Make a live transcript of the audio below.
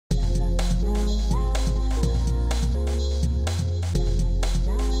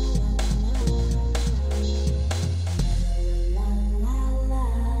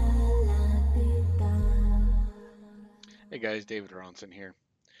guys, David Ronson here.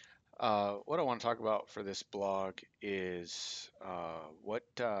 What I want to talk about for this blog is what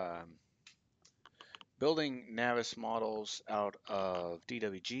building Navis models out of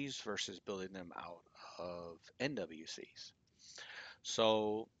DWGs versus building them out of NWCs.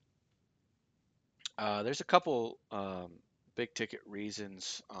 So there's a couple big ticket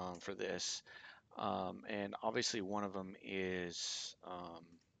reasons for this, and obviously one of them is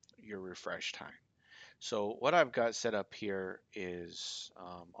your refresh time. So what I've got set up here is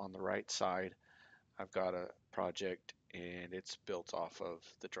on the right side, I've got a project and it's built off of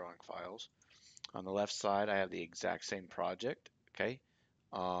the drawing files. On the left side, I have the exact same project, okay,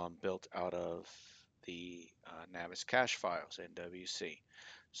 built out of the Navis cache files, NWC.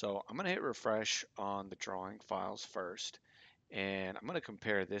 So I'm going to hit refresh on the drawing files first, and I'm going to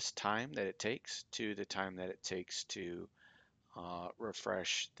compare this time that it takes to the time that it takes to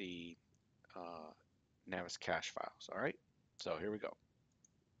refresh the Navis cache files. All right, so here we go.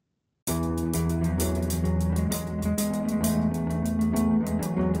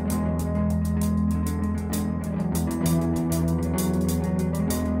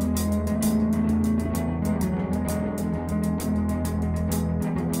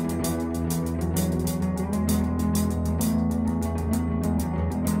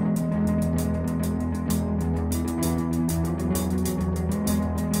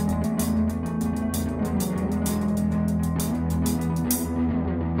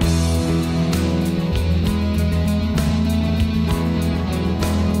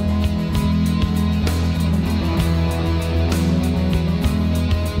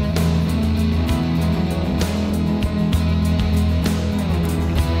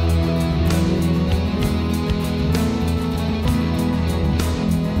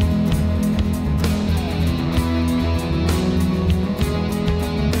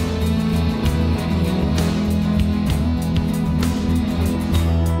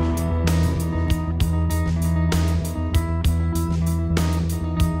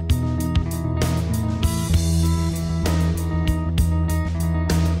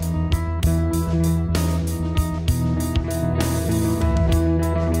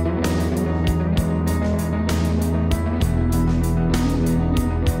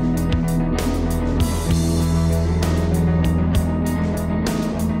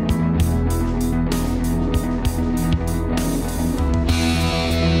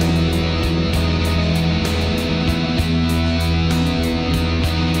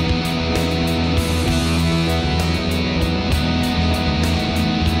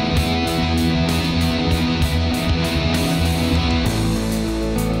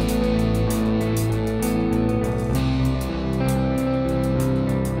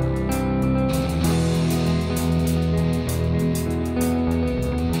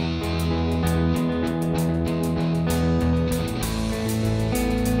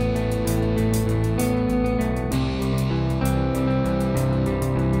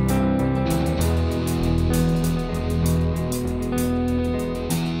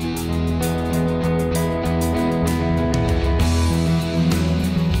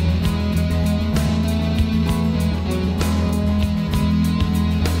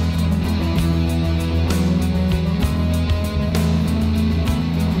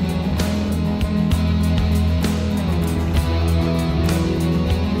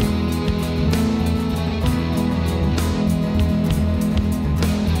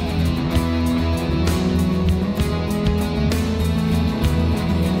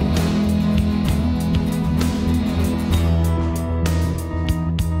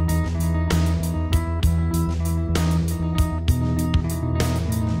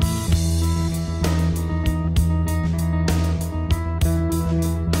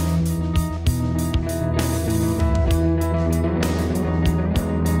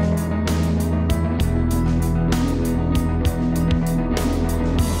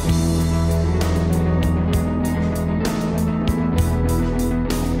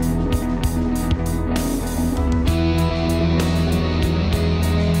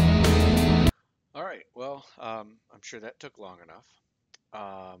 All right, well, I'm sure that took long enough.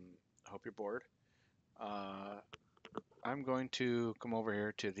 I hope you're bored. I'm going to come over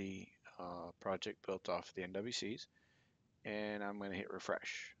here to the project built off the NWCs, and I'm going to hit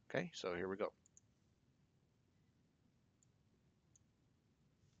refresh. Okay, so here we go.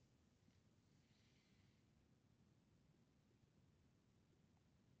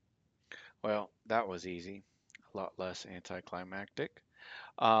 Well, that was easy, a lot less anticlimactic.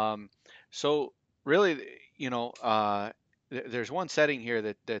 Um, so really, there's one setting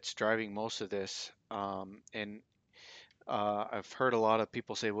here that's driving most of this, and I've heard a lot of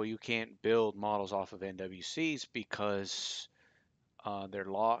people say, well, you can't build models off of NWCs because they're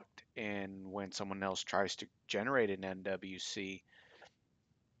locked, and when someone else tries to generate an NWC,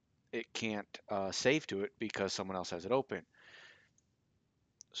 it can't save to it because someone else has it open.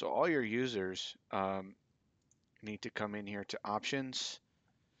 So all your users need to come in here to Options,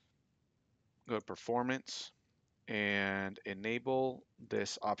 go to Performance, and enable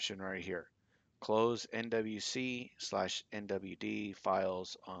this option right here. Close NWC/NWD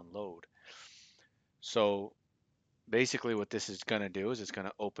files on load. So basically what this is going to do is it's going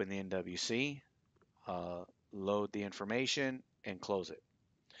to open the NWC, load the information, and close it.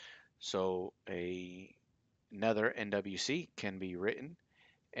 So another NWC can be written,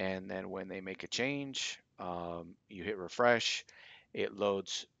 and then when they make a change, you hit refresh, it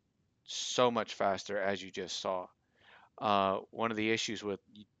loads so much faster, as you just saw. One of the issues with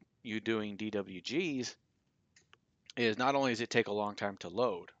you doing DWGs is not only does it take a long time to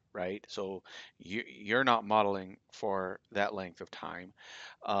load, right? So you're not modeling for that length of time.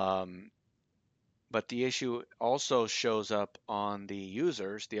 Um, but the issue also shows up on the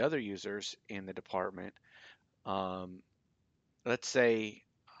users, the other users in the department. Um, let's say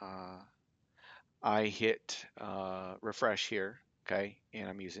I hit refresh here, okay, and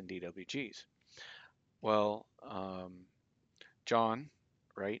I'm using DWGs. Well, John,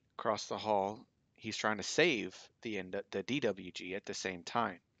 right across the hall, he's trying to save the DWG at the same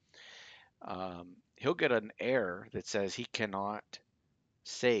time. He'll get an error that says he cannot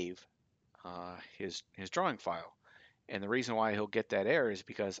save his drawing file. And the reason why he'll get that error is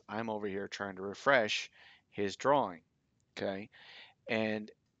because I'm over here trying to refresh his drawing. Okay.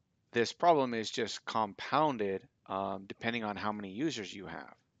 And this problem is just compounded depending on how many users you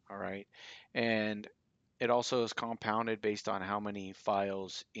have. All right. And it also is compounded based on how many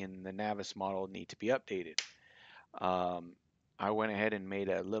files in the Navis model need to be updated. Um, I went ahead and made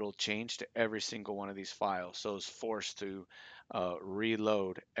a little change to every single one of these files, so it's forced to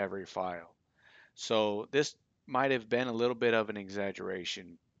reload every file. So this might have been a little bit of an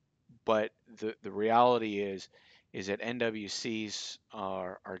exaggeration, but the reality is that NWCs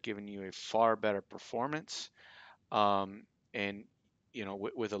are giving you a far better performance, and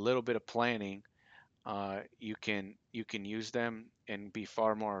with a little bit of planning, you can use them and be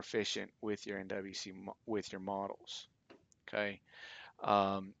far more efficient with your NWC with your models. Okay.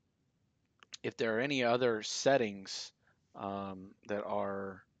 Um, if there are any other settings that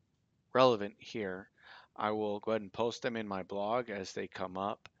are relevant here, I will go ahead and post them in my blog as they come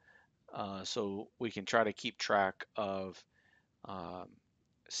up, so we can try to keep track of um,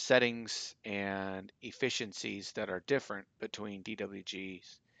 settings and efficiencies that are different between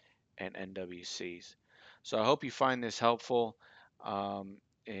DWGs and NWCs. So I hope you find this helpful. Um,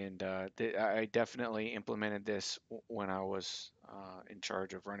 and I definitely implemented this when I was in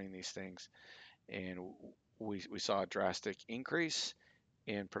charge of running these things, and we saw a drastic increase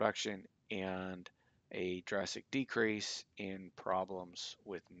in production and a drastic decrease in problems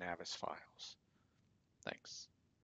with Navis files. Thanks.